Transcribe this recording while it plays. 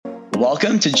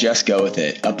Welcome to Just Go With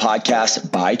It, a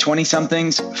podcast by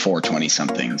 20-somethings for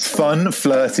 20-somethings. Fun,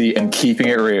 flirty, and keeping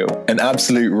it real. An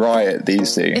absolute riot,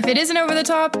 these two. If it isn't over the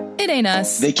top, it ain't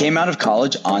us. They came out of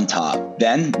college on top.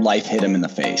 Then life hit them in the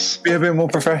face. Be a bit more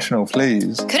professional,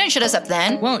 please. Couldn't shut us up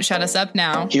then. Won't shut us up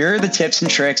now. Here are the tips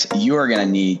and tricks you are going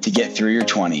to need to get through your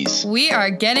 20s. We are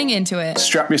getting into it.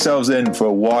 Strap yourselves in for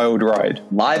a wild ride.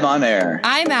 Live on air.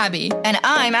 I'm Abby. And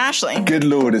I'm Ashley. Good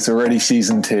Lord, it's already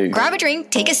season 2. Grab a drink,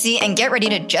 take a seat, and get ready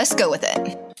to just go with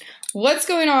it. What's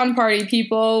going on, party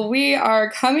people? We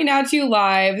are coming at you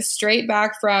live, straight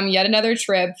back from yet another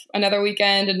trip, another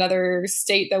weekend, another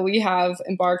state that we have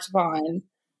embarked upon.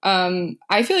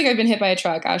 I feel like I've been hit by a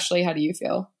truck. Ashley, how do you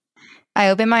feel? I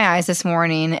opened my eyes this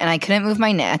morning and I couldn't move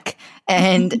my neck,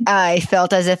 and I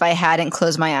felt as if I hadn't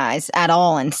closed my eyes at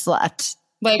all and slept.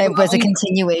 Like it was a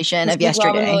continuation of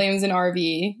yesterday. Robin Williams in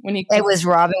RV it was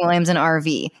Robin Williams in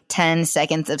RV. 10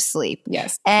 seconds of sleep.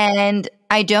 Yes. And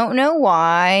I don't know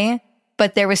why,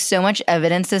 but there was so much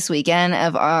evidence this weekend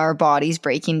of our bodies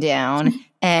breaking down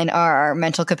and our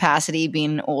mental capacity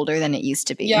being older than it used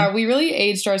to be. Yeah, we really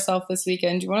aged ourselves this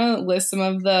weekend. Do you want to list some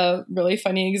of the really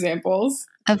funny examples?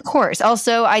 Of course.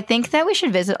 Also, I think that we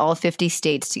should visit all 50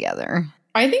 states together.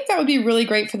 I think that would be really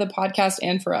great for the podcast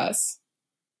and for us.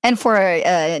 And for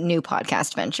a new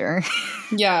podcast venture.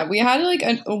 Yeah, we had like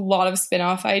a lot of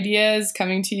spin-off ideas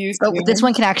coming to you. Oh, this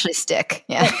one can actually stick.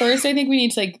 Yeah. But first, I think we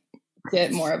need to like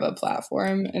get more of a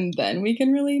platform, and then we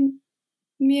can really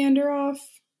meander off.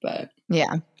 But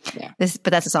yeah. But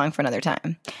that's a song for another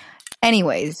time.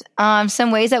 Anyways,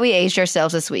 some ways that we aged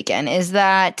ourselves this weekend is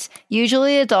that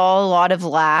usually it's all a lot of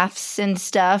laughs and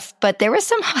stuff, but there was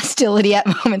some hostility at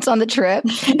moments on the trip,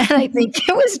 and I think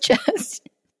it was just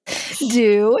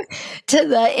due to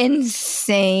the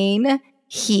insane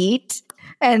heat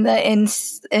and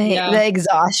the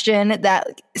exhaustion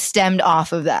that stemmed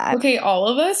off of that. Okay, all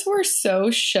of us were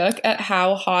so shook at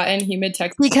how hot and humid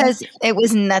Texas was. Because it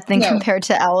was nothing compared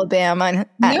to Alabama.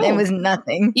 It was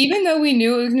nothing. Even though we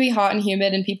knew it was going to be hot and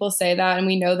humid, and people say that, and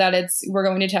we know that we're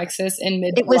going to Texas in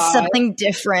mid-July. It was something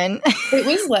different. It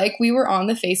was like we were on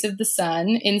the face of the sun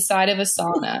inside of a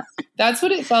sauna. That's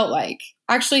what it felt like.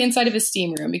 Actually, inside of a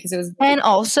steam room, because it was. And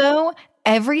also,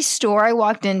 every store I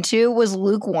walked into was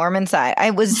lukewarm inside.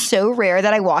 It was so rare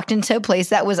that I walked into a place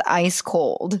that was ice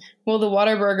cold. Well, the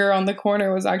Whataburger on the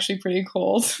corner was actually pretty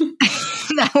cold.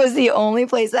 That was the only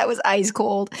place that was ice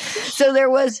cold. So there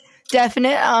was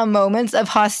definite moments of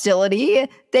hostility.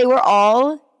 They were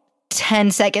all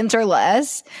 10 seconds or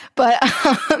less, but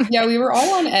yeah, we were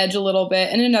all on edge a little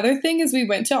bit. And another thing is we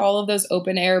went to all of those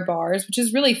open air bars, which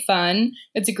is really fun.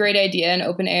 It's a great idea, an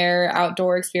open air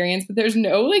outdoor experience, but there's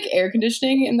no like air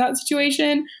conditioning in that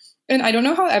situation. And I don't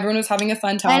know how everyone was having a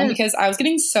fun time, because I was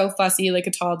getting so fussy like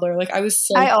a toddler. Like I was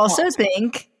so I also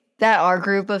think that our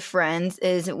group of friends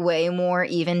is way more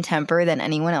even temper than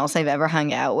anyone else I've ever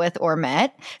hung out with or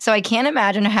met. So I can't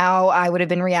imagine how I would have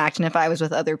been reacting if I was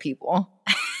with other people.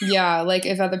 Yeah, like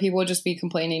if other people would just be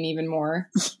complaining even more.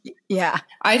 Yeah.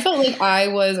 I felt like I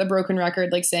was a broken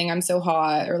record, like saying I'm so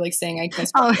hot or like saying I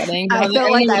kissed my wedding. I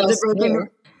felt like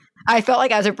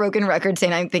I was a broken record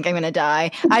saying I think I'm going to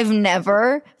die. I've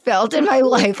never felt in my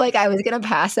life like I was going to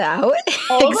pass out.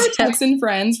 All of our Texan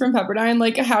friends from Pepperdine,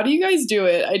 like, how do you guys do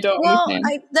it? I don't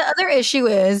understand. The other issue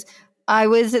is I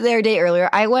was there a day earlier.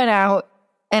 I went out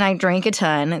and I drank a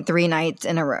ton 3 nights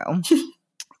in a row,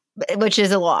 which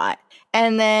is a lot.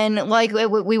 And then, like,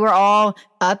 we were all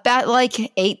up at, like,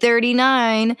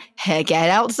 8:39. Get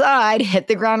outside, hit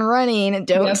the ground running,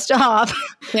 don't stop.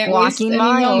 Can't walking waste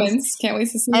miles. any moments. Can't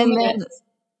waste a single minute.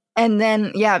 And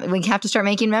then, yeah, we have to start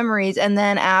making memories. And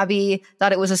then Abby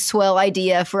thought it was a swell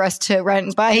idea for us to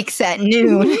rent bikes at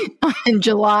noon in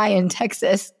July in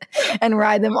Texas and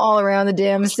ride them all around the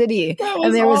damn city.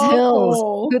 And there was hills.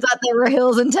 Who thought there were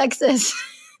hills in Texas?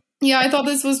 Yeah, I thought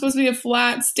this was supposed to be a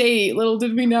flat state. Little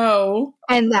did we know.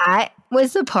 And that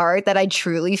was the part that I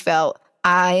truly felt.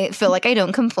 I feel like I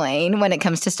don't complain when it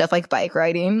comes to stuff like bike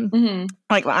riding. Mm-hmm.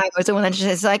 Like I was the one that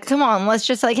just like, come on, let's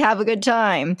just like have a good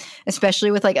time, especially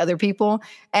with like other people.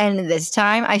 And this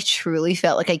time I truly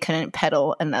felt like I couldn't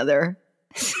pedal another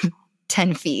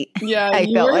 10 feet. Yeah,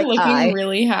 you were like looking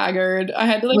really haggard. I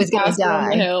had to like pass down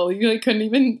the hill. You like couldn't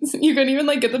even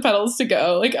like get the pedals to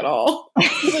go like at all.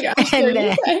 Like,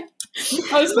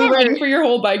 I was waiting for your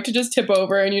whole bike to just tip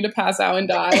over and you to pass out and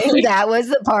die. That was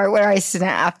the part where I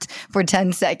snapped for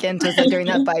 10 seconds during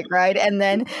that bike ride. And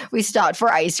then we stopped for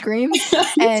ice cream.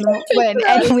 And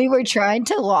we were trying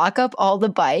to lock up all the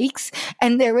bikes.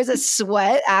 And there was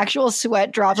a actual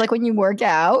sweat drop, like when you work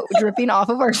out, dripping off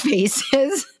of our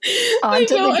faces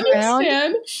onto the ground.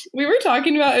 Understand. We were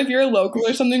talking about if you're local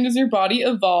or something, does your body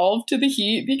evolve to the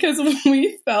heat? Because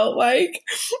we felt like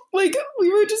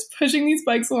we were just pushing these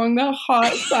bikes along the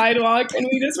hot sidewalk and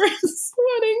we just were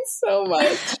sweating so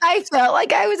much. I felt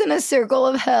like I was in a circle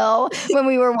of hell when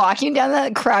we were walking down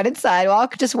the crowded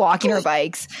sidewalk, just walking our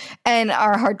bikes, and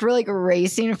our hearts were like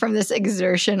racing from this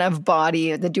exertion of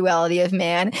body, the duality of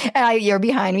man. And you're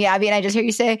behind me, Abby, and I just hear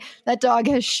you say, "That dog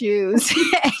has shoes."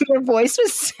 And your voice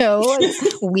was so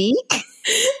weak.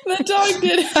 That dog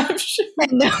did have shoes.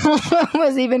 And no one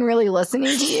was even really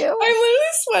listening to you. I'm literally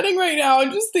sweating right now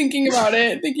just thinking about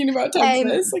it, thinking about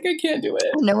Texas. Like, I can't do it.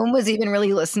 No one was even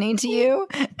really listening to you.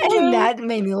 And that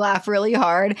made me laugh really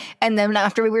hard. And then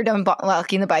after we were done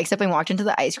locking the bikes up and walked into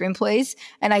the ice cream place,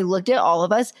 and I looked at all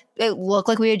of us, it looked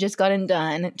like we had just gotten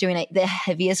done doing the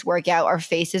heaviest workout. Our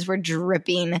faces were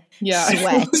dripping sweat.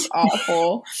 It was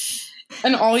awful.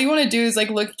 And all you want to do is like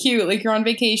look cute. Like you're on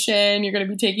vacation, you're going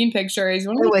to be taking pictures. It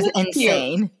was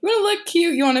insane. Cute. You want to look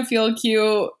cute, you want to feel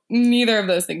cute. Neither of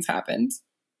those things happened.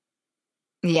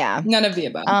 Yeah. None of the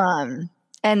above.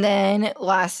 And then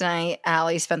last night,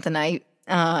 Allie spent the night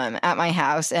at my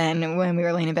house, and when we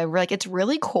were laying in bed, we were like, it's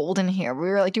really cold in here. We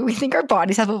were like, do we think our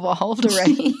bodies have evolved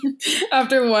already?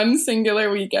 After one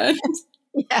singular weekend.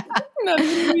 Yeah.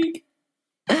 Another week.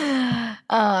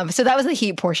 So that was the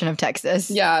heat portion of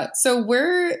Texas. Yeah. So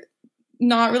we're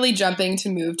not really jumping to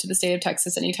move to the state of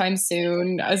Texas anytime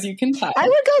soon, as you can tell. I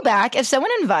would go back. If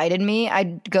someone invited me,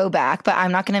 I'd go back, but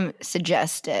I'm not going to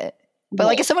suggest it. But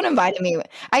like if someone invited me,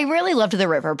 I really loved the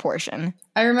river portion.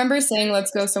 I remember saying,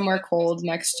 let's go somewhere cold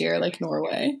next year, like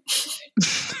Norway.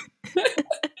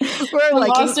 We're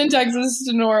like Austin, Texas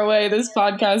to Norway. This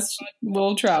podcast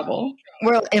will travel.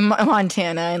 We're in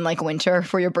Montana in like winter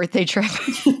for your birthday trip.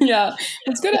 Yeah,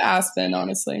 let's go to Aspen,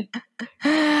 honestly.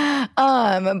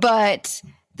 But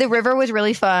the river was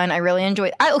really fun. I really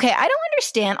enjoyed. I don't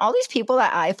understand all these people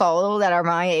that I follow that are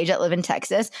my age that live in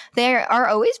Texas. They are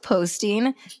always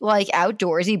posting like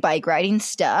outdoorsy bike riding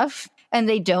stuff, and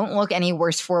they don't look any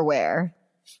worse for wear.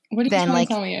 What are you trying to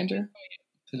tell me, Andrew?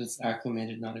 Because it's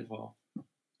acclimated, not evolved.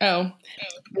 Oh.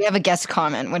 We have a guest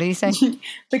comment. What did he say?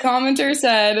 The commenter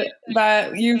said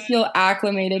that you feel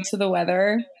acclimated to the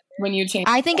weather when you change.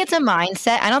 I think it's a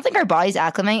mindset. I don't think our bodies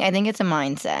acclimate. I think it's a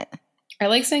mindset. I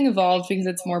like saying evolved because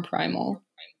it's more primal.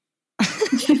 I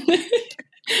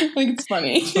think it's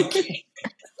funny.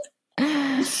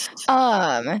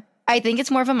 I think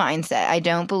it's more of a mindset. I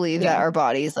don't believe that our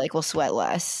bodies like will sweat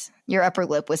less. Your upper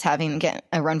lip was having get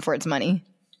a run for its money.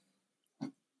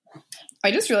 I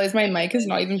just realized my mic is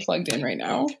not even plugged in right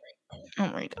now.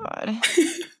 Oh my god.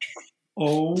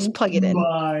 Oh, just plug it in.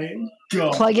 My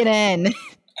god. Plug it in. It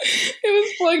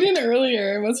was plugged in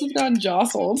earlier. It must have gotten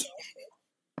jostled.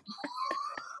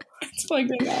 It's plugged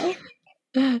in now.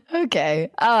 Okay.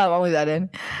 I'll leave that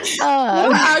in. What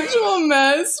an actual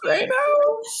mess right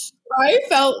now. I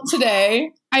felt today,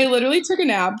 I literally took a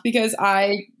nap because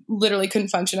I literally couldn't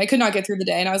function. I could not get through the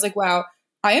day. And I was like, wow,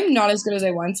 I am not as good as I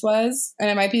once was. And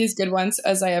I might be as good once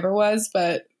as I ever was,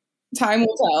 but time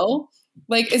will tell.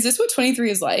 Like, is this what 23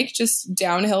 is like? Just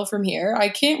downhill from here? I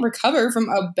can't recover from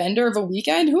a bender of a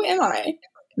weekend. Who am I?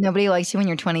 Nobody likes you when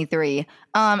you're 23.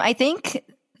 I think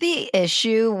the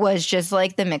issue was just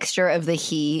like the mixture of the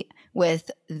heat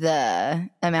with the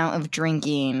amount of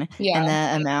drinking and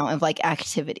the amount of like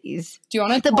activities. Do you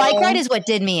want to? The bike ride is what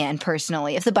did me in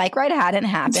personally. If the bike ride hadn't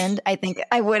happened, I think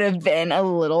I would have been a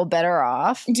little better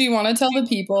off. Do you want to tell the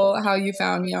people how you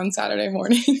found me on Saturday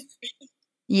morning?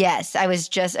 Yes, I was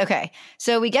just okay.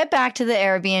 So we get back to the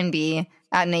Airbnb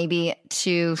at maybe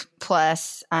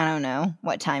 2+, I don't know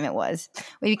what time it was.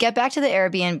 We get back to the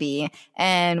Airbnb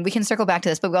and we can circle back to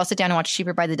this, but we all sit down and watch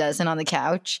Cheaper by the Dozen on the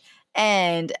couch.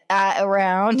 And at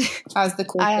around as the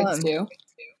cool kids do.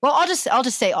 Well, I'll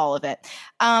just say all of it.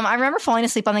 I remember falling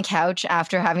asleep on the couch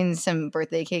after having some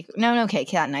birthday cake. No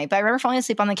cake that night, but I remember falling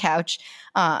asleep on the couch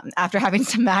after having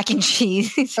some mac and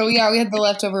cheese. Oh yeah, we had the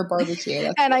leftover barbecue.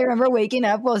 And I remember waking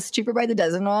up while it's Cheaper by the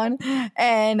Dozen on,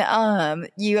 and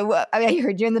I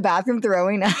heard you in the bathroom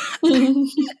throwing up.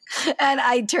 And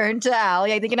I turned to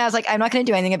Allie, I think, and I was like, I'm not going to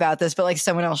do anything about this, but like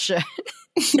someone else should.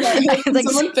 Like,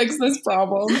 someone fix this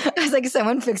problem. I was like,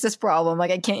 someone fix this problem.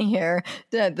 Like, I can't hear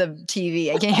the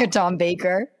TV. I can't hear Tom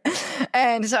Baker.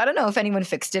 And so I don't know if anyone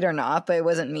fixed it or not, but it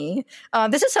wasn't me.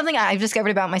 This is something I've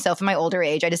discovered about myself in my older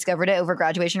age. I discovered it over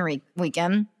graduation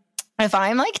weekend. If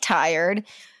I'm like tired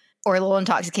or a little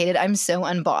intoxicated, I'm so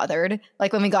unbothered.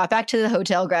 Like when we got back to the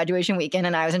hotel graduation weekend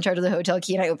and I was in charge of the hotel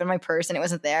key and I opened my purse and it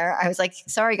wasn't there, I was like,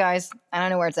 sorry guys, I don't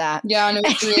know where it's at. Yeah, I know.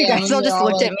 You guys all just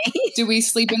looked at me. Do we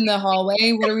sleep in the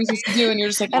hallway? What are we supposed to do? And you're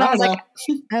just like, And I don't know.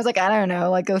 I was like, I don't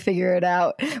know, like go figure it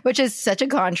out. Which is such a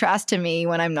contrast to me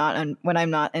when I'm not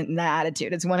in that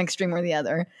attitude. It's one extreme or the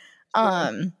other.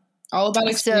 All about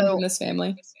extremes in this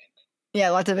family.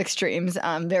 Yeah, lots of extremes.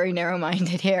 Very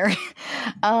narrow-minded here.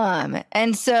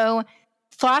 And so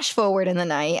flash forward in the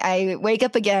night, I wake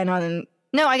up again I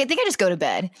think I just go to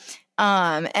bed.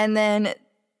 And then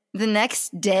the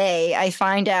next day I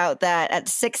find out that at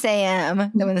 6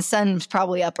 a.m., when the sun's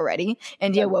probably up already,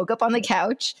 India woke up on the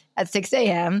couch at 6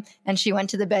 a.m. and she went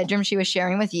to the bedroom she was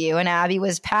sharing with you, and Abby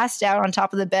was passed out on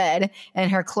top of the bed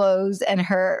and her clothes and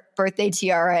her birthday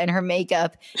tiara and her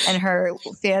makeup and her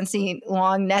fancy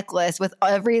long necklace with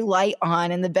every light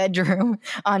on in the bedroom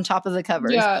on top of the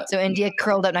covers. Yeah. So India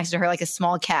curled up next to her like a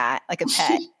small cat, like a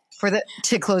pet,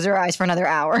 to close her eyes for another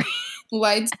hour.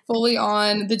 Lights fully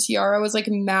on. The tiara was like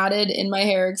matted in my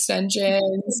hair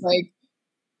extensions. Like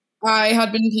I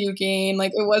had been puking.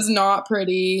 Like it was not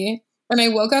pretty. And I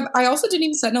woke up. I also didn't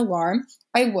even set an alarm.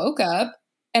 I woke up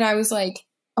and I was like,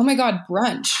 oh my God,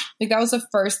 brunch. Like that was the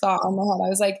first thought on my head. I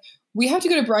was like, we have to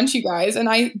go to brunch, you guys. And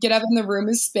I get up and the room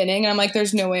is spinning. And I'm like,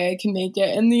 there's no way I can make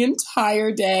it. And the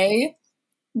entire day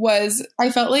I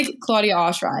felt like Claudia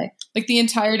Oshry. Like the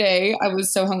entire day I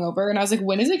was so hungover and I was like,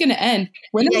 when is it going to end?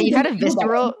 You had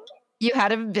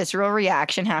a visceral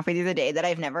reaction halfway through the day that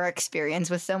I've never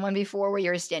experienced with someone before, where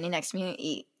you're standing next to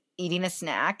me eating a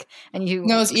snack and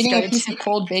I was eating a piece of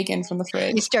cold bacon from the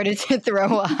fridge. You started to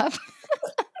throw up.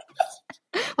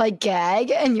 Like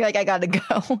gag, and you're like, I gotta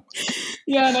go.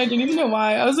 Yeah, and I didn't even know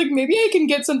why. I was like, maybe I can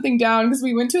get something down, because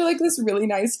we went to like this really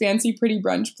nice, fancy, pretty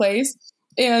brunch place.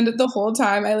 And the whole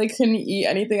time I like couldn't eat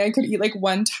anything. I could eat like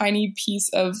one tiny piece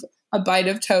of a bite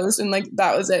of toast and like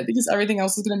that was it, because everything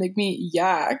else was going to make me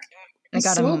yak. I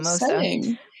got a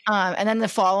mimosa. And then the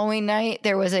following night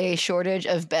there was a shortage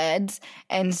of beds.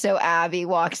 And so Abby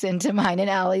walks into mine and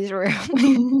Allie's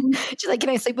room. She's like, can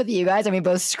I sleep with you guys? And we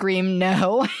both scream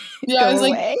no. Yeah, I was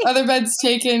like, other beds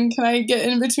taken. Can I get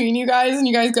in between you guys? And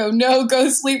you guys go, no, go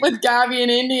sleep with Gabby in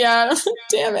India.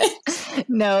 Damn it.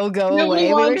 No, go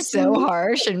away. We were so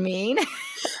harsh and mean.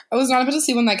 I was not able to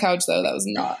sleep on that couch though. That was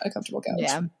not a comfortable couch.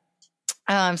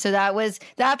 Yeah. So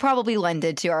that probably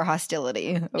lended to our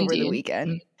hostility over the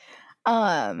weekend. Okay,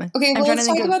 well, let's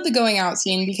talk about the going out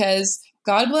scene, because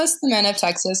God bless the men of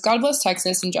Texas. God bless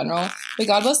Texas in general. But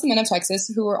God bless the men of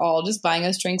Texas who were all just buying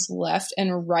us drinks left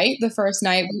and right the first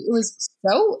night. It was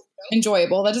so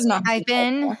enjoyable. That does not. I've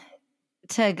been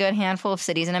to a good handful of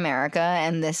cities in America,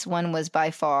 and this one was by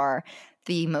far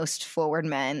the most forward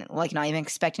men, like not even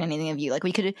expecting anything of you. Like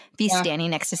we could be standing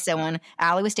next to someone.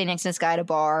 Allie was standing next to this guy at a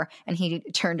bar, and he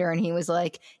turned her and he was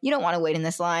like, you don't want to wait in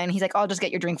this line. He's like, I'll just get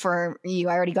your drink for you.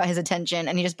 I already got his attention.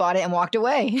 And he just bought it and walked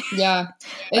away. Yeah.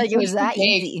 Like it was that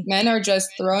easy. Men are just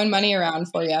throwing money around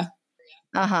for you.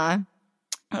 Uh-huh.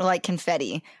 Like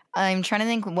confetti. I'm trying to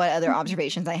think what other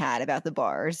observations I had about the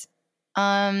bars.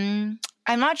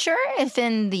 I'm not sure if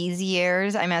in these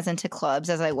years I'm as into clubs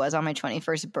as I was on my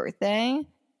 21st birthday.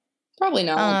 Probably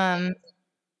not.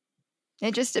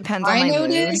 It just depends on my mood. I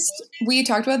noticed, we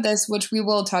talked about this, which we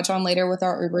will touch on later with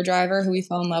our Uber driver who we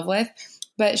fell in love with,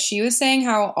 but she was saying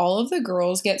how all of the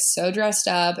girls get so dressed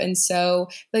up and so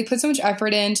like put so much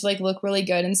effort in to like look really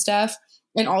good and stuff.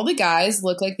 And all the guys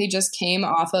look like they just came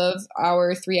off of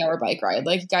our 3-hour bike ride.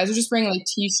 Like guys are just wearing like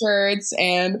t-shirts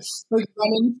and like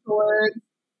running shorts,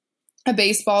 a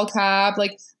baseball cap.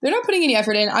 Like they're not putting any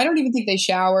effort in. I don't even think they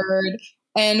showered.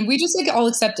 And we just like all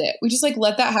accept it. We just like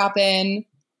let that happen.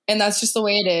 And that's just the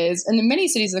way it is. And in many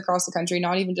cities across the country,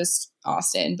 not even just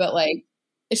Austin, but like,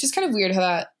 it's just kind of weird how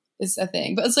that is a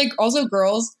thing. But it's like also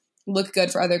girls look good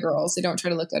for other girls. They don't try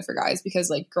to look good for guys, because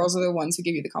like girls are the ones who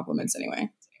give you the compliments anyway.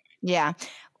 Yeah.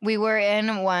 We were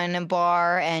in one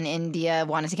bar and India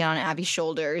wanted to get on Abby's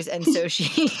shoulders. And so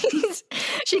she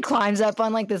climbs up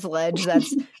on like this ledge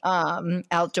that's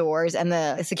outdoors, and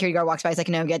the security guard walks by. He's like,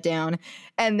 no, get down.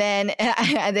 And then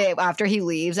after he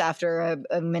leaves, after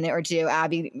a minute or two,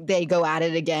 they go at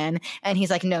it again. And he's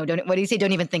like, no, don't, what do you say?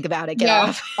 Don't even think about it. Get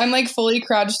off. I'm like fully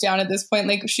crouched down at this point.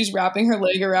 Like she's wrapping her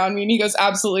leg around me and he goes,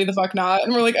 absolutely the fuck not.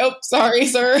 And we're like, oh, sorry,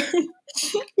 sir.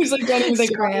 He's like, don't even think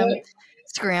about it.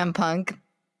 Scram punk.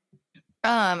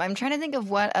 I'm trying to think of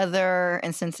what other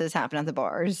instances happen at the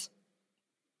bars.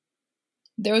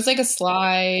 There was like a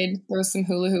slide. There was some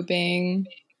hula hooping.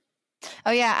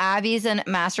 Oh yeah, Abby's a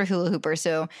master hula hooper,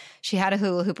 so she had a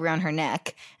hula hoop around her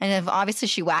neck, and then obviously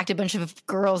she whacked a bunch of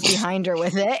girls behind her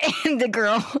with it, and the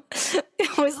girl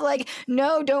was like,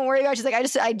 "No, don't worry about it." She's like,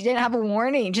 I didn't have a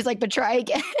warning." She's like, "But try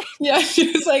again." Yeah,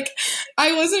 she was like,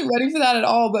 I wasn't ready for that at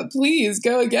all, but please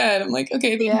go again. I'm like,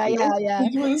 okay, thank you. Yeah.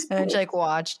 Thank you for this. And then she like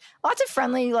watched lots of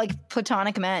friendly, like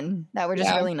platonic men that were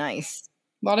just really nice.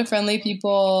 A lot of friendly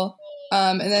people.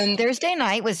 And then Thursday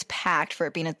night was packed for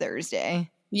it being a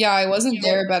Thursday. yeah, I wasn't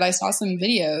there, but I saw some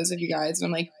videos of you guys. And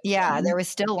I'm like, Yeah, there was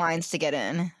still lines to get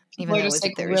in, even we're though it just was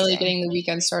like a Thursday. really getting the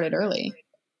weekend started early.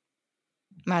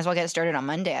 Might as well get it started on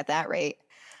Monday at that rate.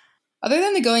 Other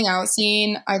than the going out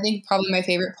scene, I think probably my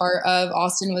favorite part of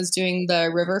Austin was doing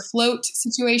the river float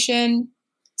situation.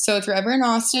 So if you're ever in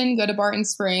Austin, go to Barton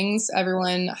Springs.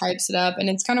 Everyone hypes it up, and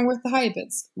it's kind of worth the hype.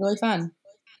 It's really fun.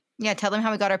 Yeah, tell them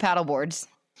how we got our paddle boards.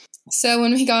 So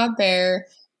when we got there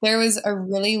was a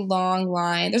really long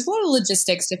line. There's a lot of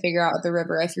logistics to figure out at the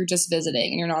river if you're just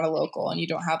visiting and you're not a local and you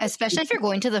don't have... Especially if you're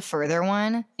going to the further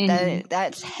one,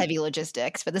 that's heavy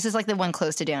logistics. But this is like the one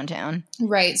close to downtown.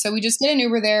 Right. So we just get an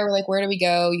Uber there. We're like, where do we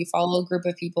go? You follow a group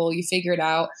of people. You figure it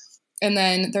out. And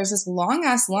then there's this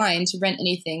long-ass line to rent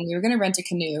anything. We were going to rent a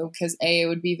canoe because A, it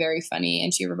would be very funny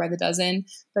and cheaper by the dozen.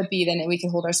 But B, then we could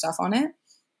hold our stuff on it.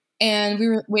 And we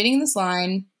were waiting in this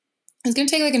line. It was going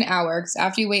to take like an hour because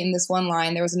after you wait in this one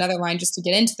line, there was another line just to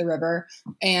get into the river.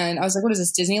 And I was like, what is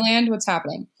this, Disneyland? What's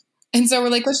happening? And so we're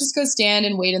like, let's just go stand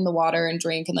and wait in the water and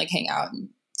drink and like hang out and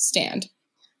stand.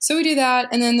 So we do that.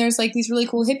 And then there's like these really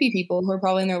cool hippie people who are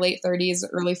probably in their late 30s,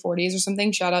 early 40s or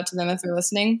something. Shout out to them if they're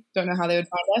listening. Don't know how they would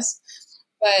find us.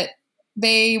 But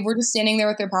they were just standing there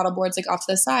with their paddle boards like off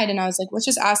to the side. And I was like, let's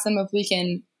just ask them if we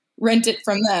can rent it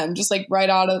from them, just like right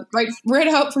out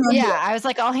from them. Yeah, I was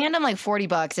like, I'll hand them like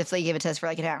 $40 if they give it to us for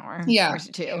like an hour. Yeah. Or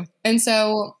two. And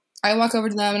so I walk over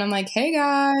to them and I'm like, hey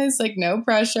guys, like no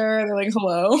pressure. They're like,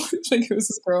 hello. Like, who's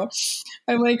this girl?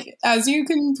 I'm like, as you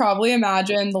can probably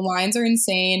imagine, the lines are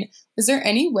insane. Is there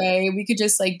any way we could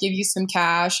just like give you some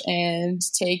cash and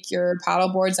take your paddle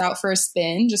boards out for a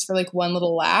spin just for like one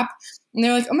little lap? And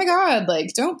they're like, oh my God,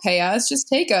 like don't pay us, just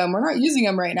take them. We're not using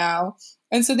them right now.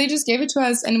 And so they just gave it to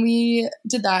us and we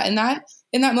did that. And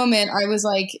in that moment, I was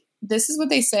like, this is what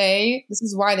they say. This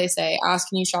is why they say, ask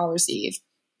and you shall receive.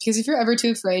 Because if you're ever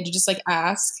too afraid to just like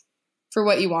ask for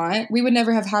what you want, we would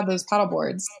never have had those paddle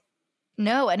boards.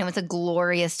 No, and it was a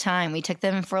glorious time. We took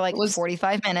them for like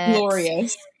 45 minutes.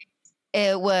 Glorious.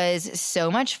 It was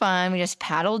so much fun. We just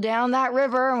paddled down that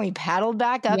river and we paddled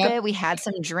back up it. We had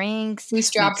some drinks. We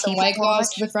strapped some White Claws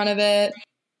to the front of it.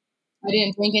 I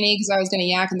didn't drink any because I was going to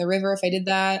yak in the river if I did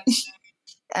that.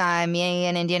 Me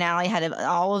and Indian Alley had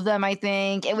all of them, I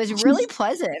think. It was really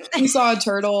pleasant. We saw a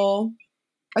turtle.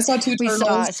 I saw two turtles. We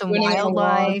saw some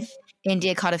wildlife.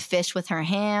 India caught a fish with her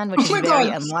hand, which is very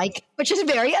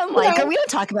unlike. Her. We don't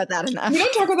talk about that enough. We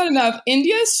don't talk about that enough.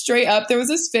 India, straight up, there was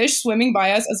this fish swimming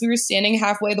by us as we were standing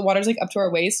halfway. The water's like up to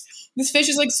our waist. This fish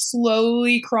is like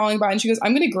slowly crawling by, and she goes,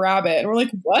 I'm going to grab it. And we're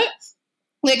like, what?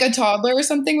 Like a toddler or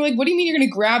something. We're like, what do you mean you're going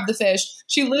to grab the fish?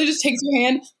 She literally just takes her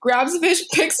hand, grabs the fish,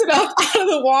 picks it up out of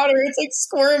the water. It's like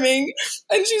squirming.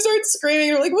 And she starts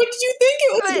screaming. We're like, what did you think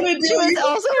it was going to do? She was You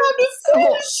also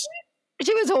grabbed a fish.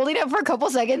 She was holding it for a couple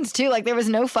seconds too. Like there was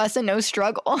no fuss and no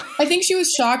struggle. I think she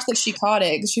was shocked that she caught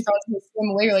it because she thought it was going to swim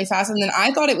away really fast. And then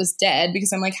I thought it was dead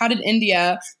because I'm like, how did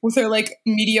India, with her like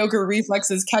mediocre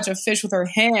reflexes, catch a fish with her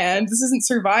hand? This isn't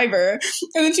Survivor.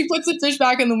 And then she puts the fish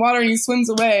back in the water and he swims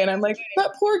away. And I'm like,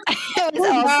 that poor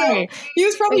guy. He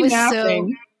was probably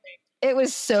napping. It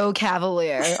was so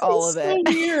cavalier, all of it.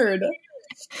 So weird.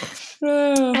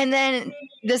 And then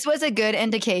this was a good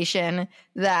indication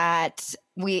that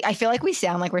I feel like we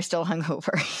sound like we're still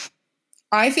hungover.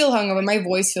 I feel hungover. My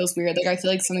voice feels weird. Like I feel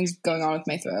like something's going on with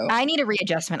my throat. I need a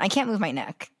readjustment. I can't move my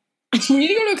neck. We need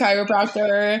to go to a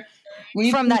chiropractor.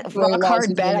 From that rock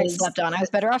hard bed I slept on. I was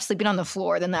better off sleeping on the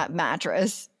floor than that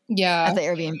mattress. Yeah. At the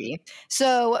Airbnb.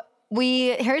 So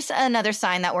here's another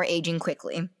sign that we're aging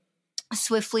quickly.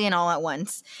 Swiftly and all at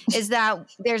once, is that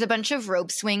there's a bunch of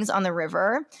rope swings on the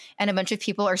river and a bunch of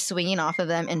people are swinging off of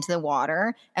them into the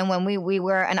water. And when we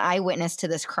were an eyewitness to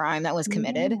this crime that was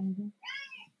committed.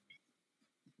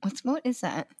 What is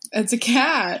that? It's a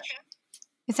cat.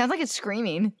 It sounds like it's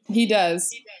screaming. He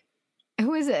does.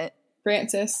 Who is it?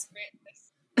 Francis.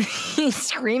 He's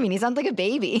screaming. He sounds like a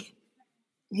baby.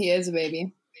 He is a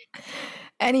baby.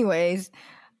 Anyways,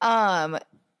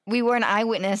 we were an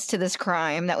eyewitness to this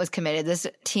crime that was committed. This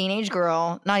teenage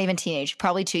girl, not even teenage,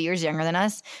 probably 2 years younger than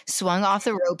us, swung off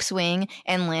the rope swing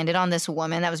and landed on this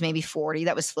woman that was maybe 40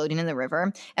 that was floating in the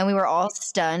river. And we were all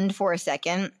stunned for a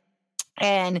second.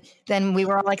 And then we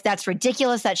were all like, that's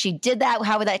ridiculous that she did that.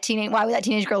 Why would that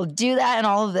teenage girl do that? And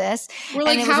all of this. We're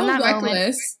like, And it was in how that reckless.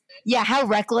 moment- yeah, how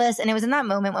reckless. And it was in that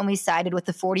moment when we sided with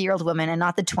the 40-year-old woman and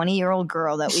not the 20-year-old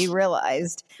girl that we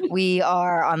realized we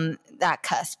are on that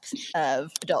cusp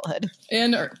of adulthood.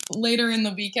 And later in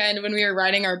the weekend when we were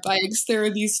riding our bikes, there were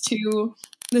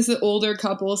this older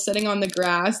couple sitting on the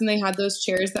grass, and they had those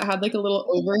chairs that had like a little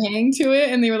overhang to it,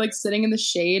 and they were like sitting in the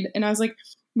shade. And I was like,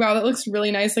 wow, that looks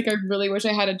really nice. Like, I really wish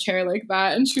I had a chair like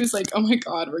that. And she was like, oh my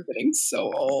God, we're getting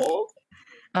so old.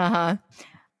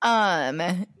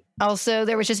 Also,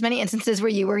 there was just many instances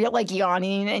where you were like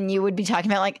yawning and you would be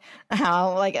talking about like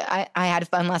how like I had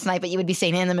fun last night, but you would be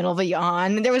saying it in the middle of a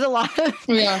yawn. There was a lot of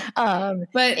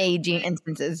but aging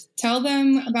instances. Tell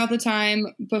them about the time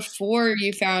before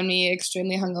you found me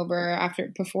extremely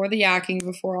hungover, before the yakking,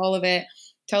 before all of it.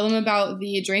 Tell them about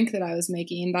the drink that I was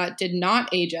making that did not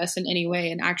age us in any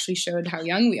way and actually showed how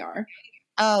young we are.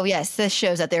 Oh, yes. This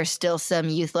shows that there's still some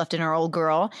youth left in our old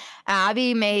girl.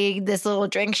 Abby made this little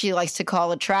drink she likes to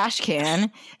call a trash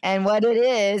can. And what it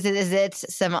is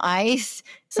it's some ice,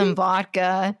 some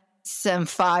vodka, some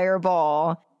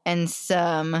Fireball, and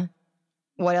some,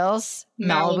 what else?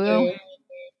 Malibu.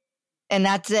 And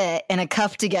that's it, in a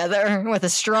cup together with a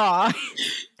straw.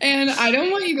 And I don't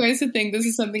want you guys to think this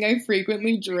is something I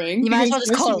frequently drink. You might as well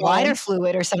just call it lighter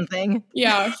fluid or something.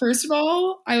 Yeah, first of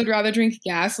all, I would rather drink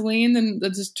gasoline than the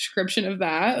description of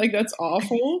that. Like, that's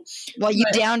awful. Well, you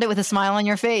downed it with a smile on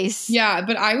your face. Yeah,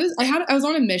 but I was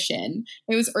on a mission.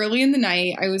 It was early in the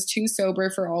night. I was too sober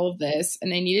for all of this,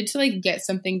 and I needed to like get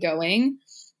something going.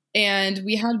 And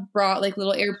we had brought like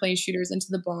little airplane shooters into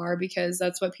the bar because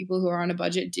that's what people who are on a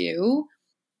budget do.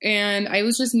 And I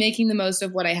was just making the most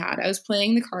of what I had. I was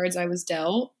playing the cards I was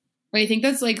dealt. And I think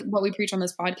that's like what we preach on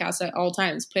this podcast at all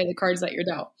times, play the cards that you're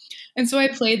dealt. And so I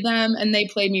played them and they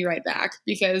played me right back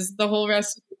because the whole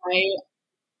rest of the night,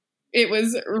 it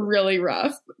was really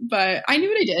rough. But I knew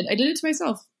what I did. I did it to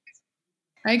myself.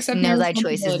 I accept no thy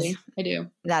choices. I do.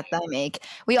 That I make.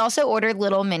 We also ordered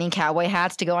little mini cowboy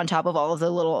hats to go on top of all of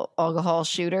the little alcohol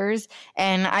shooters.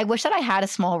 And I wish that I had a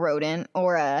small rodent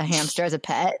or a hamster as a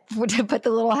pet to put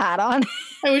the little hat on.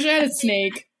 I wish I had a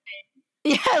snake.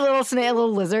 Yeah, a little snake, a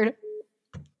little lizard.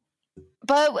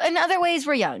 But in other ways,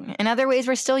 we're young. In other ways,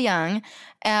 we're still young.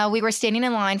 We were standing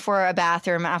in line for a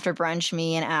bathroom after brunch,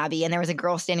 me and Abby, and there was a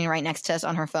girl standing right next to us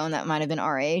on her phone that might have been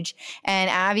our age. And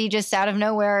Abby just out of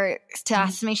nowhere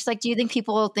asked me, she's like, do you think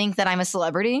people think that I'm a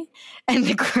celebrity? And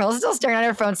the girl still staring at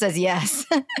her phone says yes.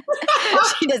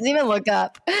 She doesn't even look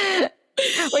up.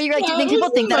 Well, you're like, do you think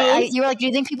people think that you were like, do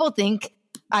you think people think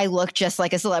I look just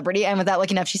like a celebrity? And without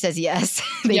looking up, she says yes,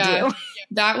 they do.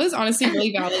 That was honestly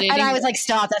really validating. And I was like,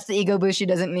 stop, that's the ego boost she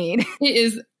doesn't need.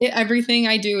 Everything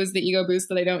I do is the ego boost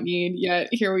that I don't need, yet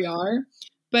here we are.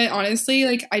 But honestly,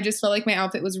 like, I just felt like my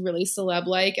outfit was really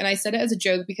celeb-like. And I said it as a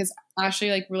joke because Ashley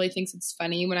like really thinks it's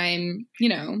funny when I'm,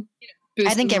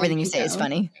 I think everything you say is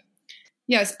funny.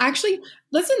 Yes. Actually,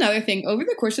 that's another thing. Over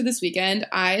the course of this weekend,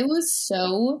 I was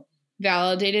so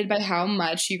validated by how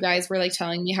much you guys were like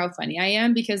telling me how funny I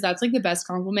am, because that's like the best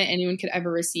compliment anyone could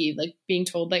ever receive, like being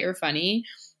told that you're funny.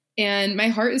 And my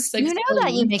heart is like,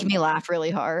 that you make me laugh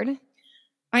really hard.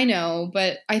 I know,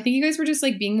 but I think you guys were just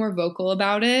like being more vocal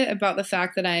about it, about the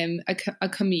fact that I'm a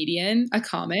comedian, a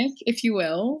comic, if you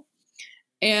will.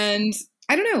 And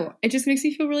I don't know, it just makes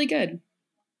me feel really good.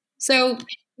 So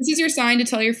this is your sign to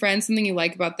tell your friends something you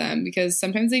like about them, because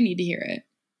sometimes they need to hear it.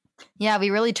 Yeah, we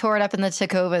really tore it up in the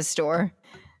Tacova store.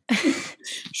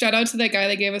 Shout out to that guy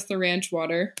that gave us the ranch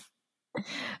water.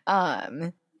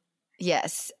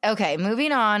 Yes. Okay,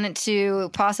 moving on to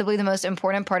possibly the most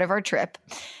important part of our trip.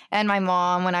 And my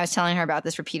mom, when I was telling her about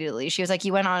this repeatedly, she was like,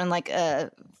 you went on like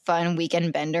a fun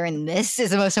weekend bender and this is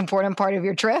the most important part of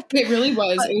your trip? It really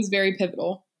was. It was very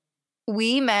pivotal.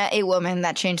 We met a woman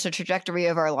that changed the trajectory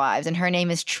of our lives, and her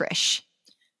name is Trish.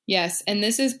 Yes, and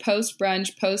this is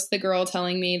post-brunch, post the girl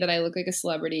telling me that I look like a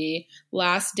celebrity.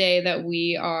 Last day that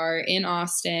we are in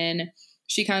Austin,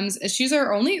 she comes. She's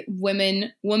our only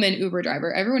woman Uber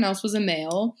driver. Everyone else was a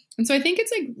male. And so I think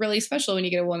it's like really special when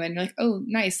you get a woman. You're like, oh,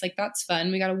 nice. Like, that's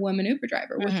fun. We got a woman Uber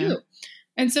driver. Woohoo.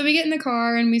 And so we get in the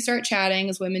car and we start chatting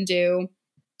as women do.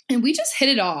 And we just hit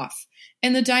it off.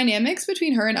 And the dynamics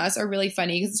between her and us are really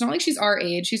funny because it's not like she's our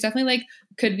age. She's definitely like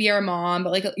could be our mom,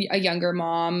 but like a younger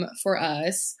mom for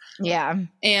us. Yeah.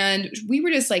 And we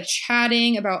were just like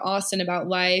chatting about Austin, about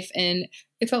life. And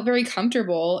it felt very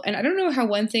comfortable. And I don't know how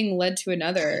one thing led to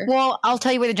another. Well, I'll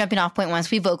tell you where the jumping off point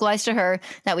was. We vocalized to her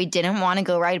that we didn't want to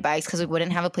go ride bikes because we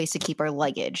wouldn't have a place to keep our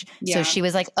luggage. Yeah. So she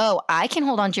was like, oh, I can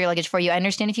hold on to your luggage for you. I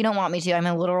understand if you don't want me to. I'm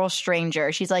a literal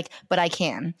stranger. She's like, but I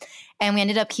can. And we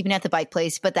ended up keeping it at the bike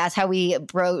place, but that's how we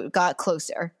got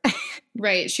closer.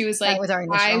 Right. She was like,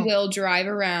 I will drive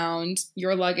around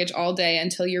your luggage all day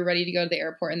until you're ready to go to the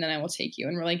airport, and then I will take you.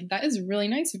 And we're like, that is really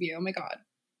nice of you. Oh my God.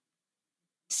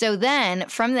 So then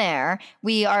from there,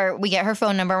 we get her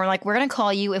phone number. And we're like, we're going to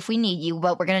call you if we need you,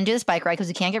 but we're going to do this bike ride because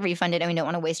we can't get refunded and we don't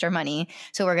want to waste our money.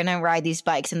 So we're going to ride these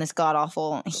bikes in this god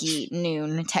awful heat,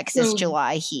 noon, Texas,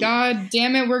 July heat. God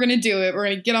damn it. We're going to do it. We're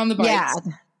going to get on the bikes. Yeah.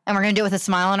 And we're going to do it with a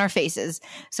smile on our faces.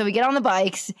 So we get on the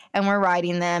bikes and we're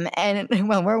riding them. And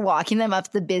when we're walking them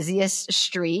up the busiest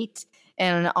street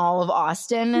in all of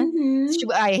Austin,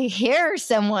 I hear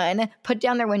someone put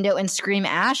down their window and scream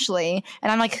Ashley.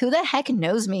 And I'm like, who the heck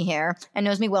knows me here and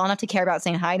knows me well enough to care about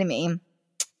saying hi to me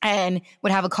and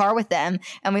would have a car with them?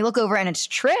 And we look over and it's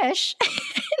Trish.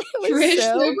 Trish,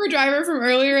 the Uber driver from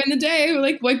earlier in the day. We're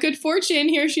like, what good fortune.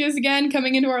 Here she is again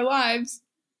coming into our lives.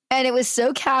 And it was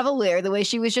so cavalier the way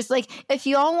she was just like, if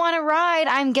you all want to ride,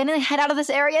 I'm going to head out of this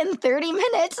area in 30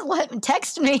 minutes.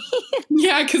 Text me.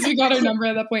 Yeah, because we got her number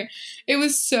at that point. It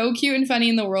was so cute and funny,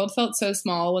 and the world felt so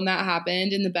small when that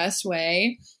happened in the best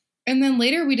way. And then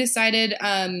later we decided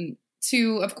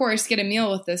to, of course, get a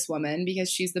meal with this woman because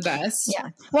she's the best. Yeah.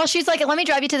 Well, she's like, let me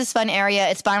drive you to this fun area.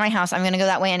 It's by my house. I'm going to go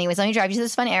that way anyways. Let me drive you to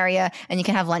this fun area and you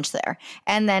can have lunch there.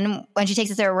 And then when she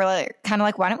takes us there, we're like, kind of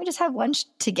like, why don't we just have lunch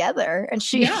together? And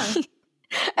she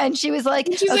and she was like,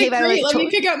 she's okay, like, great, let me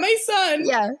pick up my son.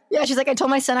 Yeah. Yeah. She's like, I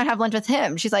told my son I'd have lunch with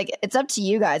him. She's like, it's up to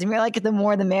you guys. And we're like, the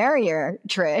more the merrier,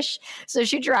 Trish. So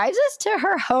she drives us to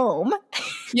her home.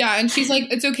 Yeah. And she's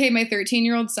like, it's okay. My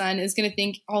 13-year-old son is going to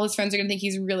think, all his friends are going to think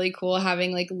he's really cool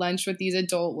having like lunch with these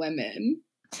adult women.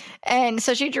 And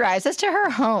so she drives us to her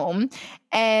home,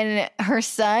 and her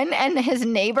son and his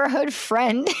neighborhood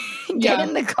friend get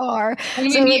in the car. And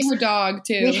we meet her dog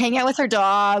too. We hang out with her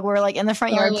dog. We're like in the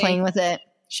front yard playing with it.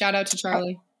 Shout out to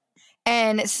Charlie.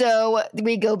 And so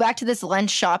we go back to this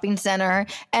lunch shopping center,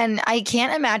 and I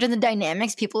can't imagine the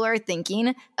dynamics people are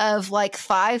thinking of like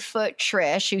 5-foot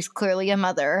Trish, who's clearly a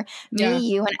mother, me,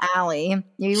 you, and Allie.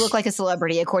 You look like a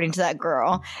celebrity, according to that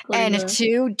girl, and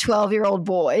 2 12-year-old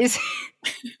boys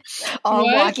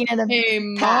all walking in a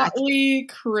motley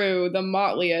crew, the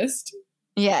motliest.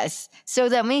 Yes. So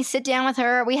then we sit down with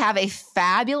her. We have a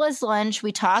fabulous lunch.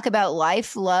 We talk about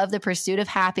life, love, the pursuit of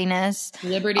happiness,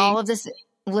 liberty,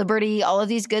 all of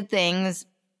these good things.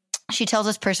 She tells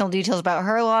us personal details about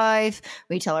her life.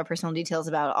 We tell her personal details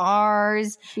about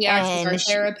ours. Yeah, she's our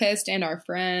therapist and our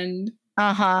friend.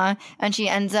 And she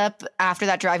ends up, after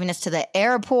that, driving us to the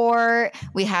airport.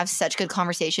 We have such good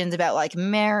conversations about like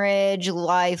marriage,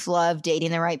 life, love, dating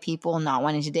the right people, not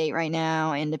wanting to date right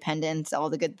now, independence,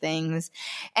 all the good things.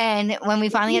 And when we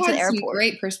finally get to the airport, some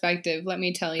great perspective, let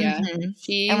me tell you.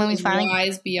 She was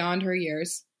wise beyond her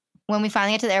years. When we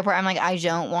finally get to the airport, I'm like, I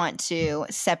don't want to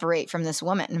separate from this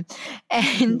woman.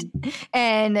 And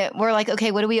we're like,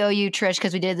 okay, what do we owe you, Trish?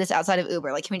 Because we did this outside of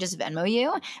Uber. Like, can we just Venmo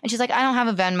you? And she's like, I don't have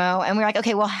a Venmo. And we're like,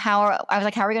 okay, well, how are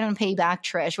we going to pay you back,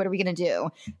 Trish? What are we going to do?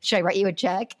 Should I write you a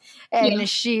check? And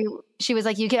she was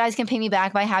like, you guys can pay me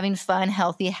back by having fun,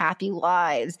 healthy, happy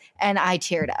lives. And I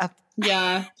teared up.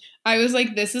 Yeah. I was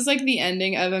like, this is like the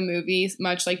ending of a movie,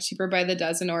 much like Cheaper by the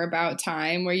Dozen or About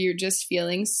Time, where you're just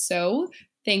feeling so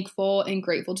thankful and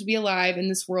grateful to be alive in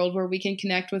this world where we can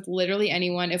connect with literally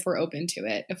anyone if we're open to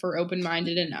it, if we're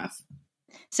open-minded enough.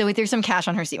 So we threw some cash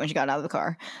on her seat when she got out of the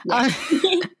car. Yeah.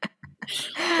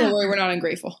 Don't worry, we're not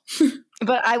ungrateful.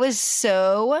 But I was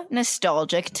so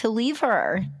nostalgic to leave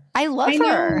her. I love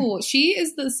her. She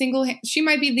is she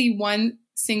might be the one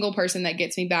single person that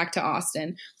gets me back to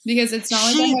Austin, because it's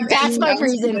not like I have that's my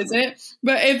reason. To visit,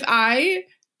 but if I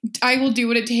will do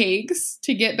what it takes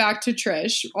to get back to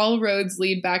Trish. All roads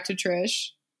lead back to Trish.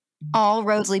 All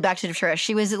roads lead back to Trish.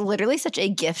 She was literally such a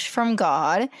gift from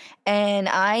God, and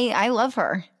I love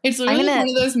her. It's literally one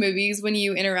of those movies when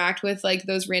you interact with like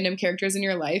those random characters in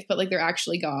your life, but like they're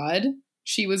actually God.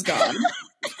 She was God.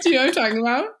 Do you know what I'm talking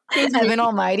about? Heaven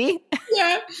Almighty.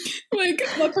 Yeah. Like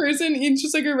a person, it's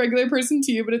just like a regular person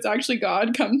to you, but it's actually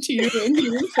God come to you in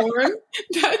human form.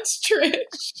 That's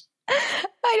Trish.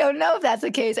 I don't know if that's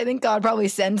the case. I think God probably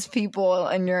sends people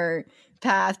in your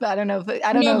path, but I don't know if but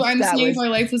I'm saying if my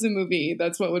life was a movie,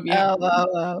 that's what would be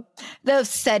happening. The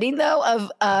setting though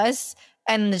of us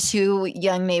and the 2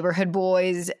 young neighborhood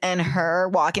boys and her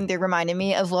walking through reminded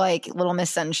me of like Little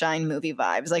Miss Sunshine movie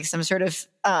vibes, like some sort of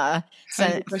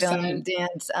film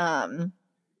dance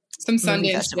some Movie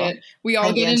Sundance festival. shit. We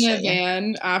all get in Sundance a shit, yeah.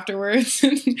 van afterwards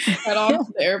and head off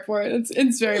to the airport.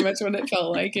 It's very much what it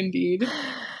felt like, indeed.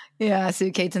 Yeah,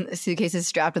 suitcases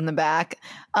strapped in the back.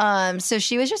 So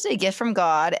she was just a gift from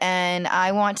God, and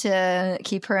I want to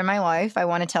keep her in my life. I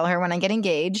want to tell her when I get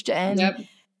engaged, and Yep.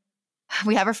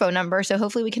 we have her phone number, so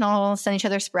hopefully we can all send each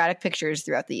other sporadic pictures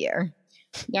throughout the year.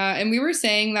 Yeah, and we were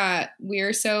saying that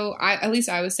at least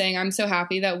I was saying, I'm so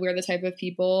happy that we're the type of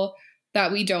people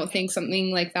that we don't think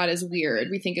something like that is weird.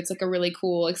 We think it's like a really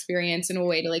cool experience and a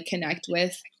way to like connect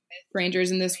with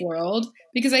strangers in this world,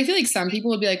 because I feel like some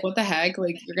people would be like, what the heck,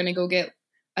 like you're gonna go get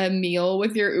a meal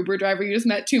with your Uber driver you just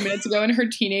met 2 minutes ago and her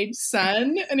teenage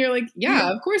son, and you're like, yeah,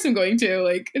 of course I'm going to,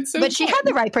 like, it's so But she fun. had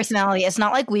the right personality. It's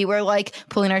not like we were like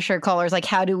pulling our shirt collars, like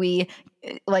how do we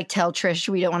like tell Trish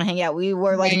we don't want to hang out? We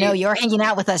were like, Right. no, you're hanging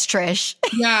out with us, Trish.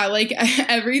 Yeah, like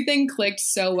everything clicked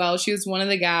so well. She was one of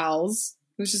the gals.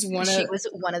 It was just She was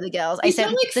one of the girls. I I said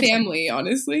felt like family,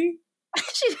 honestly.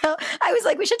 I was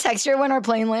like, we should text her when our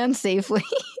plane lands safely.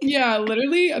 Yeah,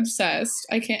 literally obsessed.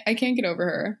 I can't get over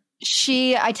her.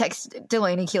 I texted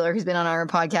Delaney Keeler, who's been on our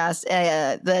podcast,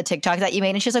 the TikTok that you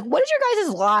made, and she's like, what is your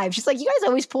guys' live? She's like, you guys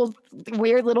always pull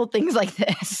weird little things like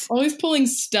this. Always pulling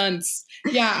stunts.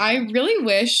 Yeah, I really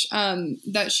wish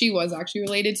that she was actually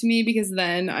related to me, because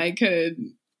then I could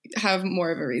have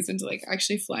more of a reason to like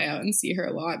actually fly out and see her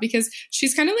a lot, because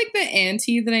she's kind of like the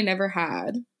auntie that I never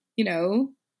had, you know?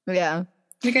 Yeah.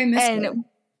 Like I miss her.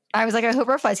 I was like, I hope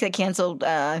our flights get canceled.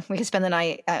 We could spend the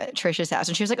night at Trisha's house.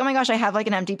 And she was like, oh my gosh, I have like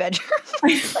an empty bedroom.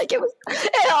 Like it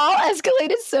all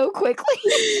escalated so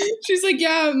quickly. She's like,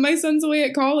 yeah, my son's away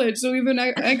at college, so we have an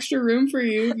extra room for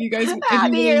you. You guys,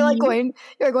 Abby,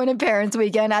 you're going to parents'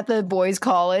 weekend at the boys'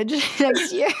 college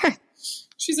next year.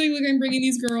 She's like, look, I'm bringing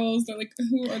these girls. They're like,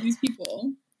 who are these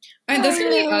people? And that's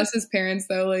gonna be us as parents,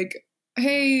 though. Like,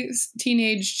 hey,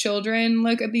 teenage children,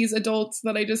 look at these adults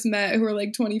that I just met who are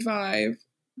like 25.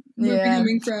 We're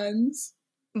becoming friends.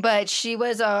 But she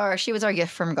was our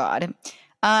gift from God.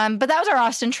 But that was our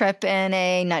Austin trip in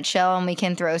a nutshell, and we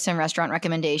can throw some restaurant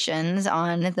recommendations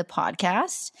on the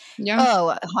podcast. Yeah.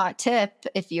 Oh, hot tip,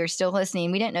 if you're still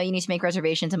listening, we didn't know you need to make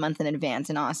reservations a month in advance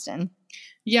in Austin.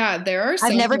 Yeah, there are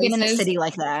some I've never been in a places- city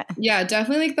like that. Yeah,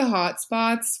 definitely like the hot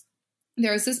spots.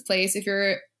 There's this place, if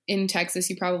you're in Texas,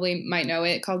 you probably might know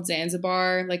it, called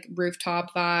Zanzibar, like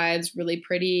rooftop vibes, really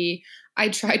pretty. I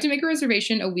tried to make a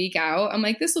reservation a week out. I'm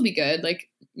like, this will be good. Like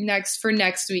next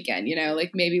weekend, you know,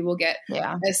 like maybe we'll get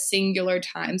a singular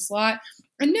time slot.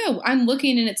 And no, I'm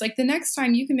looking and it's like the next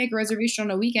time you can make a reservation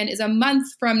on a weekend is a month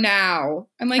from now.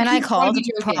 I'm like, and I called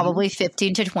probably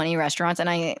 15 to 20 restaurants,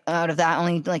 and out of that,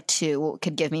 only like 2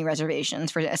 could give me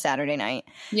reservations for a Saturday night.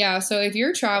 Yeah, so if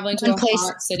you're traveling to a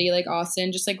hot city like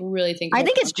Austin, just like really think. I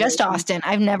think it's just Austin.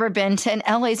 I've never been to, and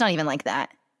LA's not even like that.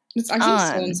 It's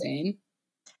actually so insane.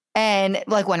 And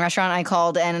like one restaurant I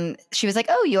called and she was like,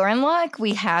 oh, you're in luck.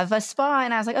 We have a spot.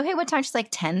 And I was like, okay, what time? She's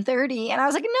like 10:30. And I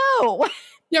was like, no.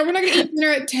 Yeah, we're not going to eat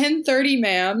dinner at 10:30,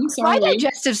 ma'am. Sorry. My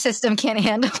digestive system can't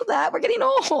handle that. We're getting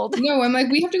old. No, I'm like,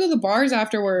 we have to go to the bars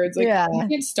afterwards. Like, we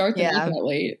can't start the night that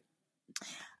late.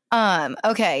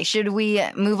 Okay, should we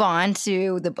move on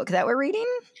to the book that we're reading?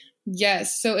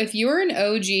 Yes. So if you're an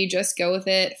OG, just go with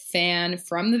it fan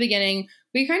from the beginning.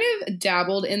 We kind of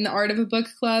dabbled in the art of a book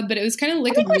club, but it was kind of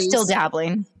like we're still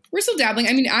dabbling. We're still dabbling.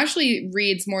 I mean, Ashley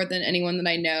reads more than anyone that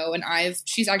I know, and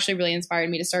she's actually really inspired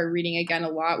me to start reading again a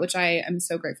lot, which I am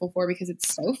so grateful for because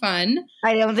it's so fun.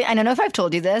 I don't know if I've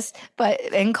told you this, but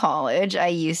in college I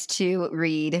used to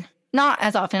read, not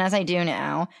as often as I do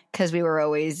now because we were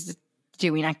always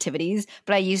doing activities,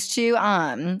 but I used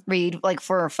to read like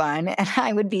for fun, and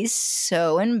I would be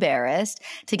so embarrassed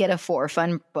to get a for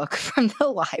fun book from the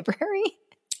library.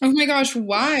 Oh my gosh,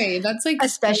 why? That's like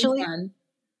especially so fun.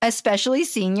 Especially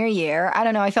senior year. I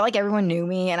don't know. I felt like everyone knew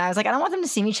me, and I was like, I don't want them to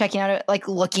see me checking out, like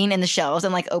looking in the shelves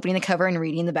and like opening the cover and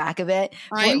reading the back of it.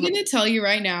 I'm going to tell you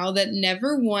right now that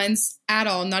never once at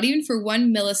all, not even for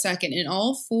 1 millisecond in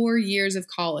all 4 years of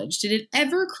college, did it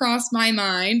ever cross my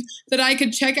mind that I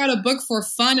could check out a book for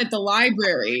fun at the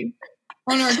library.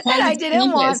 On our college and I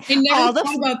didn't want I never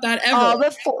thought about that ever. All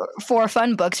the for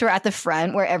fun books were at the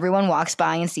front where everyone walks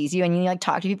by and sees you and you like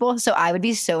talk to people. So I would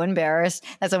be so embarrassed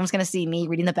that someone's going to see me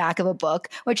reading the back of a book,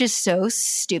 which is so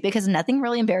stupid because nothing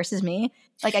really embarrasses me.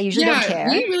 Like I usually don't care.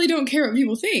 We really don't care what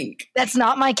people think. That's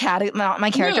not my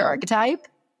character archetype.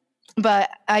 But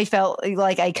I felt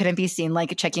like I couldn't be seen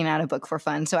like checking out a book for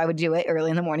fun. So I would do it early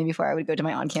in the morning before I would go to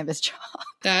my on-campus job.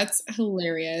 That's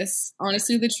hilarious.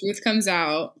 Honestly, the truth comes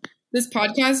out. This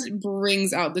podcast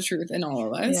brings out the truth in all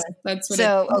of us. Yeah. That's what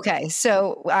okay.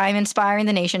 So I'm inspiring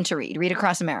the nation to read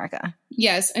across America.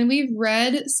 Yes, and we've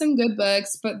read some good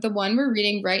books, but the one we're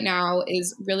reading right now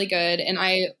is really good. And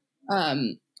I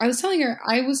was telling her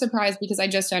I was surprised because I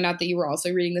just found out that you were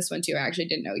also reading this one too. I actually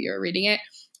didn't know you were reading it.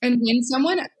 And when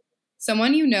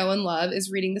someone you know and love is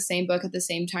reading the same book at the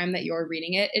same time that you're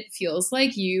reading it, it feels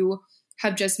like you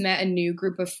have just met a new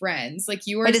group of friends. Like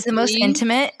you are. It is the most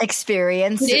intimate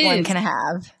experience one can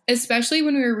have. Especially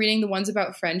when we were reading the ones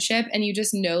about friendship and you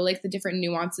just know like the different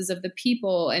nuances of the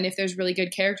people. And if there's really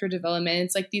good character development,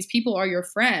 it's like these people are your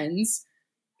friends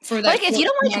for that. Like if you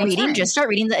don't like reading, just start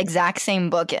reading the exact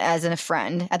same book as a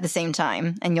friend at the same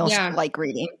time and you'll like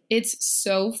reading. It's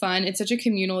so fun. It's such a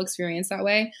communal experience that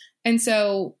way. And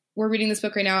so we're reading this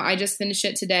book right now. I just finished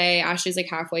it today. Ashley's like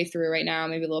halfway through right now,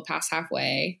 maybe a little past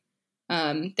halfway.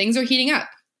 Things are heating up,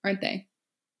 aren't they?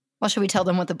 Well, should we tell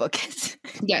them what the book is?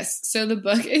 Yes. So the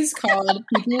book is called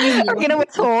People Are we going to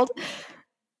withhold?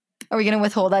 Are we going to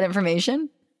withhold that information?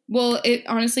 Well, it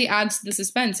honestly adds to the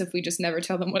suspense if we just never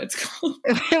tell them what it's called.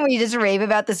 We just rave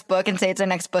about this book and say it's our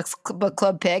next book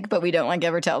club pick, but we don't like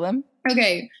ever tell them.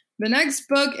 Okay. The next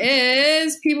book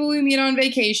is People We Meet on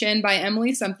Vacation by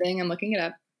Emily something. I'm looking it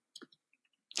up.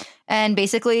 And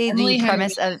basically Emily the Henry.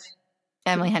 premise of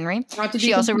Emily Henry. Not to be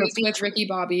she also wrote with Ricky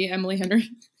Bobby, Emily Henry.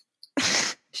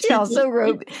 She also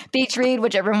wrote Beach Read,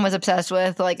 which everyone was obsessed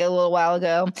with like a little while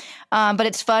ago. But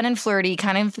it's fun and flirty,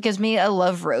 kind of gives me a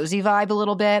Love Rosie vibe a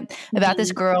little bit about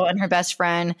this girl and her best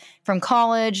friend from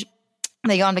college.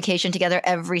 They go on vacation together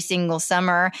every single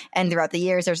summer, and throughout the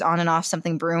years, there's on and off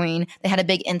something brewing. They had a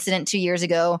big incident 2 years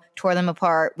ago, tore them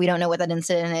apart. We don't know what that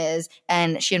incident is,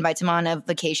 and she invites him on a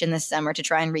vacation this summer to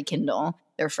try and rekindle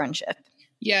their friendship.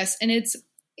 Yes, and it's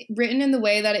written in the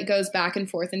way that it goes back and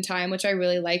forth in time, which I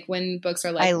really like when books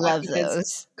are like I that. love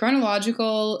those.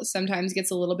 Chronological sometimes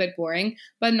gets a little bit boring,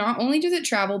 but not only does it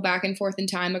travel back and forth in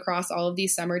time across all of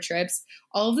these summer trips,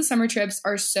 all of the summer trips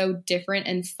are so different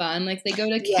and fun. Like they go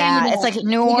to Canada, it's like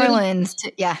New Orleans,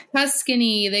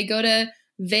 Tuscany, they go to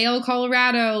Vail,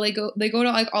 Colorado, they go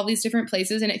to like all these different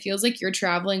places, and it feels like you're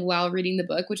traveling while reading the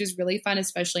book, which is really fun,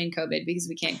 especially in COVID because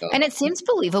we can't go. And it seems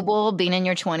believable being in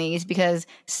your 20s because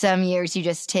some years you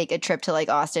just take a trip to like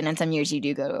Austin and some years you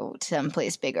do go to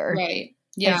someplace bigger. Right.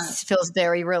 Yeah. It feels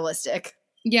very realistic.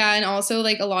 Yeah, and also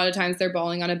like a lot of times they're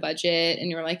balling on a budget and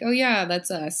you're like, oh yeah,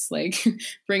 that's us, like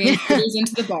bringing foodies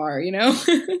into the bar, you know?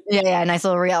 Yeah, nice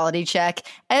little reality check.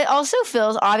 It also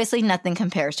feels, obviously nothing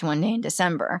compares to One Day in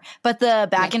December, but the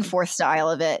back and forth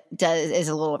style of it is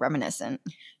a little reminiscent.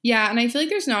 Yeah, and I feel like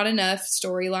there's not enough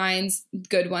storylines,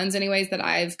 good ones anyways, that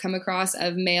I've come across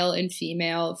of male and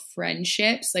female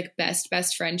friendships, like best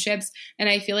friendships. And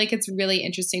I feel like it's really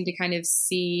interesting to kind of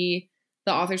see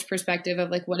the author's perspective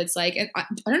of like what it's like. And I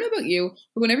don't know about you,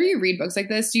 but whenever you read books like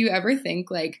this, do you ever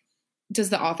think like, does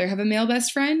the author have a male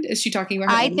best friend? Is she talking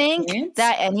about her own experience?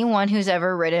 That anyone who's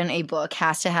ever written a book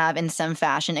has to have in some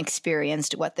fashion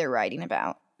experienced what they're writing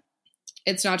about.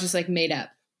 It's not just like made up.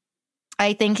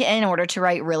 I think in order to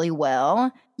write really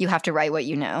well, you have to write what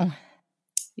you know.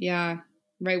 Yeah,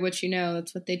 write what you know.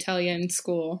 That's what they tell you in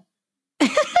school.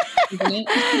 Isn't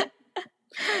it?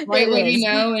 Write what you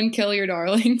know and kill your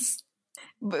darlings.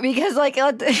 Because like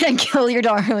and kill your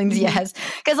darlings, yes.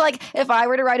 Because like if I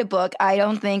were to write a book, I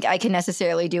don't think I can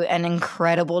necessarily do an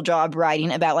incredible job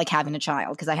writing about like having a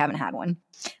child because I haven't had one.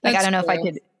 Like I don't know if I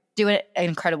could do an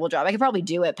incredible job. I could probably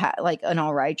do it like an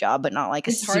all right job, but not like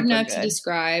it's hard enough to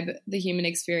describe the human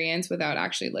experience without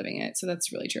actually living it. So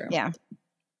that's really true. Yeah.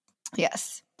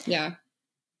 Yes. Yeah.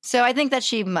 So I think that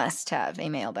she must have a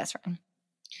male best friend.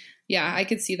 Yeah, I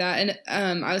could see that.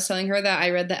 And I was telling her that I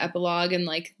read the epilogue and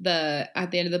like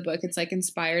at the end of the book, it's like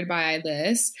inspired by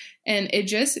this. And it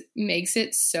just makes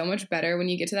it so much better when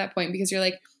you get to that point because you're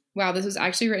like, wow, this was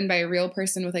actually written by a real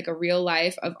person with like a real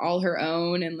life of all her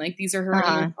own. And like, these are her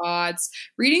own thoughts.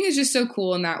 Reading is just so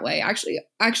cool in that way.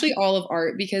 Actually all of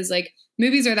art, because like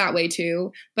movies are that way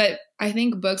too. But I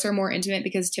think books are more intimate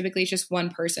because typically it's just one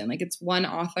person, like it's one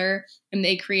author and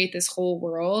they create this whole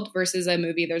world versus a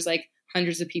movie. There's like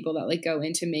hundreds of people that like go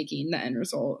into making the end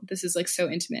result. This is like so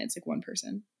intimate. It's like one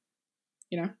person,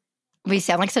 you know? We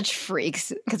sound like such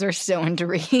freaks because we're so into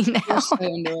reading now. We're so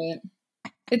into it.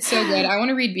 It's so good. I want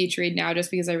to read Beach Read now just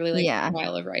because I really like the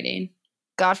style of writing.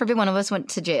 God forbid one of us went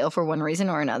to jail for one reason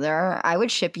or another. I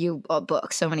would ship you a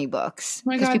book, so many books.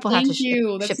 Oh my God, people thank have to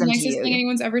you. That's the nicest thing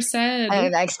anyone's ever said.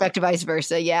 I expect vice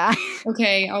versa, yeah.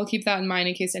 Okay, I'll keep that in mind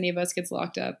in case any of us gets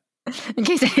locked up. In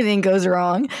case anything goes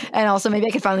wrong. And also maybe I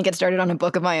could finally get started on a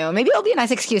book of my own. Maybe it'll be a nice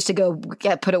excuse to go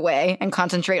get put away and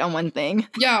concentrate on one thing.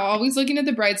 Yeah, always looking at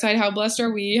the bright side. How blessed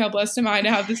are we? How blessed am I to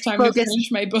have this time to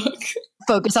finish my book?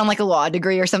 Focus on like a law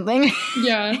degree or something.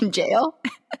 Yeah. In jail.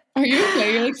 Are you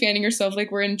okay? You're like fanning yourself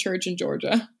like we're in church in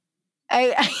Georgia.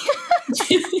 I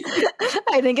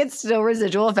I think it's still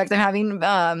residual effects. I'm having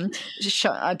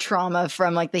trauma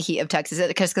from like the heat of Texas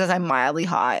because I'm mildly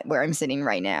hot where I'm sitting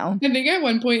right now. I think at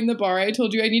one point in the bar, I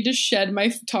told you I need to shed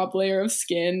my top layer of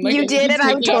skin. Like, you did, and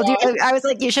I told you, off. I was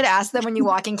like, you should ask them when you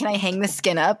walk in, can I hang the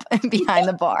skin up behind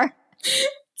the bar?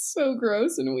 So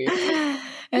gross and weird.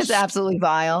 It's absolutely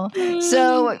vile.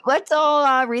 So let's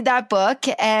all read that book,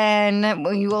 and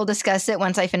we will discuss it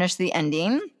once I finish the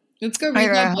ending. Let's go read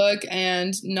that book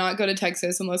and not go to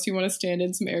Texas unless you want to stand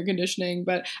in some air conditioning.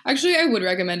 But actually, I would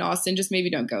recommend Austin. Just maybe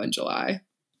don't go in July.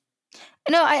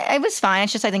 No, I was fine.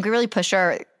 It's just I think we really pushed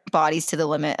our bodies to the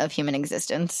limit of human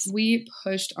existence. We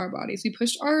pushed our bodies. We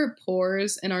pushed our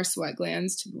pores and our sweat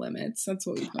glands to the limits. That's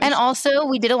what we pushed. And also,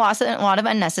 we did a lot of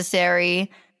unnecessary.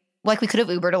 Like, we could have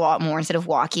Ubered a lot more instead of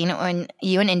walking. When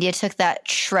you and India took that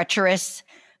treacherous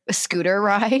scooter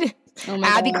ride,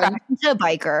 Abby crashed into a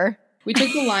biker. We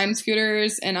took the Lime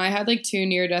scooters, and I had like 2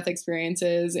 near-death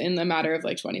experiences in a matter of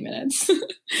like 20 minutes.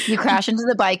 You crashed into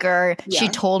the biker. Yeah. She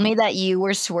told me that you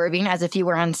were swerving as if you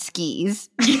were on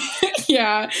skis.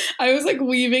 Yeah, I was like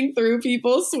weaving through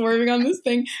people, swerving on this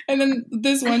thing. And then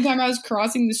this one time I was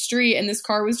crossing the street, and this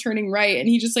car was turning right, and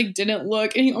he just like didn't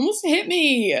look, and he almost hit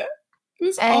me. It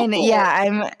was and awful.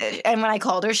 Yeah, and when I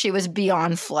called her, she was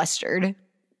beyond flustered.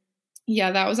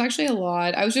 Yeah, that was actually a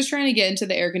lot. I was just trying to get into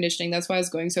the air conditioning. That's why I was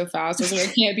going so fast. I was like,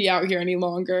 I can't be out here any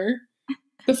longer.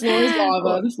 The floor is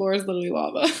lava. The floor is literally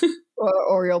lava.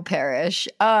 or you'll perish.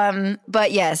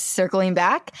 But yes, circling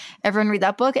back, everyone read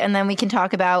that book, and then we can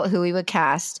talk about who we would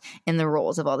cast in the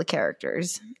roles of all the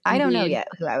characters. I don't know yet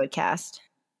who I would cast.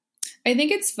 I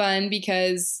think it's fun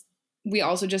because we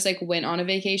also just like went on a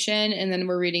vacation, and then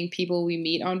we're reading people we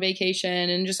meet on vacation,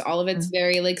 and just all of it's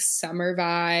very like summer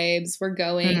vibes. We're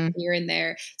going here and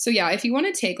there. So yeah, if you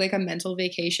want to take like a mental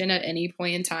vacation at any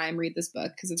point in time, read this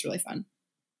book because it's really fun.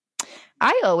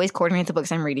 I always coordinate the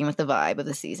books I'm reading with the vibe of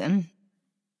the season.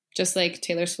 Just like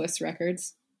Taylor Swift's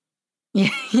records.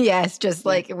 Yes, just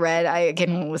like Red, I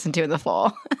can listen to in the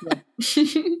fall.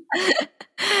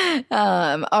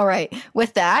 All right.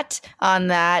 With that, on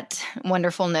that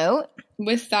wonderful note.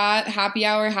 With that, happy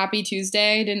hour, happy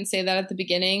Tuesday. Didn't say that at the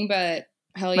beginning, but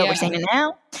hell yeah. But we're saying it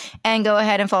now. And go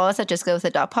ahead and follow us at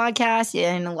justgowithit.podcast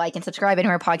and like and subscribe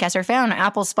anywhere podcasts are found.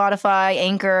 Apple, Spotify,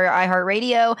 Anchor,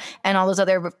 iHeartRadio, and all those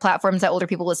other platforms that older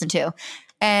people listen to.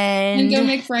 And go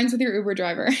make friends with your Uber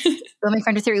driver. Go make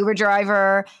friends with your Uber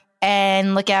driver.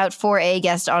 And look out for a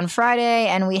guest on Friday.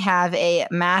 And we have a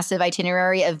massive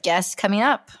itinerary of guests coming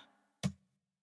up.